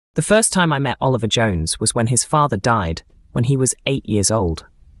The first time I met Oliver Jones was when his father died, when he was 8 years old.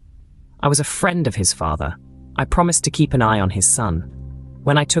 I was a friend of his father. I promised to keep an eye on his son.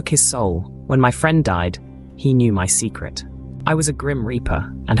 When I took his soul, when my friend died, he knew my secret. I was a Grim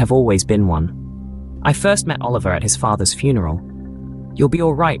Reaper, and have always been one. I first met Oliver at his father's funeral. "You'll be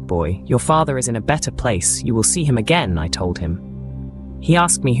all right, boy. Your father is in a better place. You will see him again," I told him. He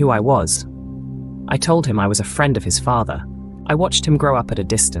asked me who I was. I told him I was a friend of his father. I watched him grow up at a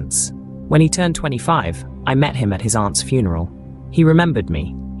distance. When he turned 25, I met him at his aunt's funeral. He remembered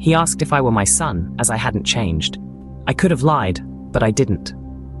me. He asked if I were my son, as I hadn't changed. I could have lied, but I didn't.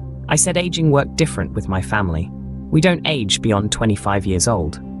 I said aging worked different with my family. We don't age beyond 25 years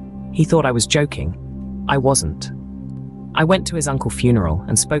old. He thought I was joking. I wasn't. I went to his uncle's funeral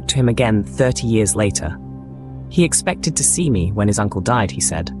and spoke to him again 30 years later. He expected to see me when his uncle died, he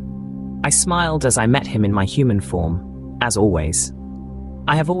said. I smiled as I met him in my human form, as always.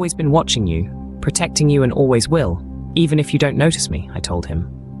 "I have always been watching you, protecting you, and always will, even if you don't notice me," I told him.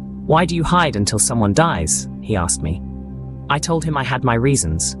 "Why do you hide until someone dies?" he asked me. I told him I had my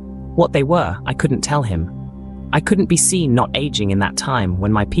reasons. What they were, I couldn't tell him. I couldn't be seen not aging in that time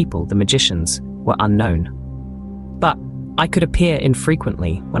when my people, the Magicians, were unknown. But I could appear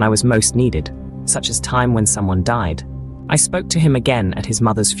infrequently when I was most needed, such as time when someone died. I spoke to him again at his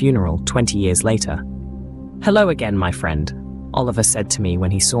mother's funeral 20 years later. "Hello again, my friend," Oliver said to me when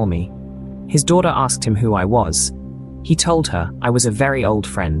he saw me. His daughter asked him who I was. He told her I was a very old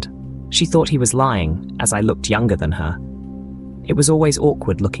friend. She thought he was lying, as I looked younger than her. It was always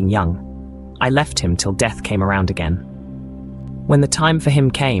awkward looking young. I left him till death came around again. When the time for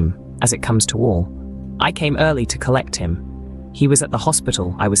him came, as it comes to all, I came early to collect him. He was at the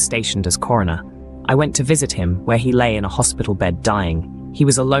hospital I was stationed as coroner. I went to visit him where he lay in a hospital bed dying. He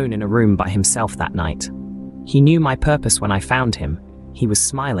was alone in a room by himself that night. He knew my purpose when I found him. He was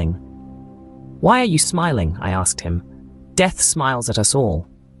smiling. "Why are you smiling?" I asked him. "Death smiles at us all.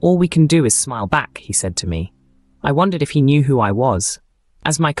 All we can do is smile back," he said to me. I wondered if he knew who I was.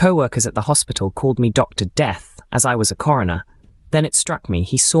 As my co-workers at the hospital called me Dr. Death, as I was a coroner, then it struck me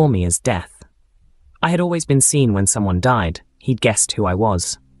he saw me as Death. I had always been seen when someone died. He'd guessed who I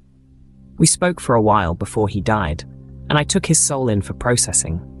was. We spoke for a while before he died, and I took his soul in for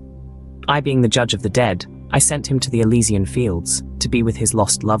processing. I, being the judge of the dead, I sent him to the Elysian fields to be with his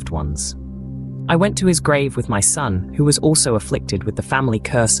lost loved ones. I went to his grave with my son, who was also afflicted with the family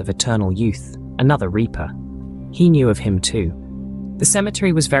curse of eternal youth, another reaper. He knew of him too. The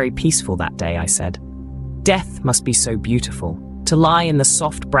cemetery was very peaceful that day, I said. Death must be so beautiful, to lie in the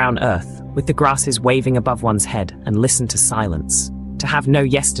soft brown earth with the grasses waving above one's head and listen to silence, to have no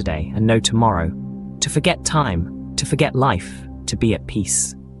yesterday and no tomorrow, to forget time, to forget life, to be at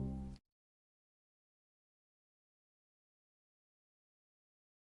peace.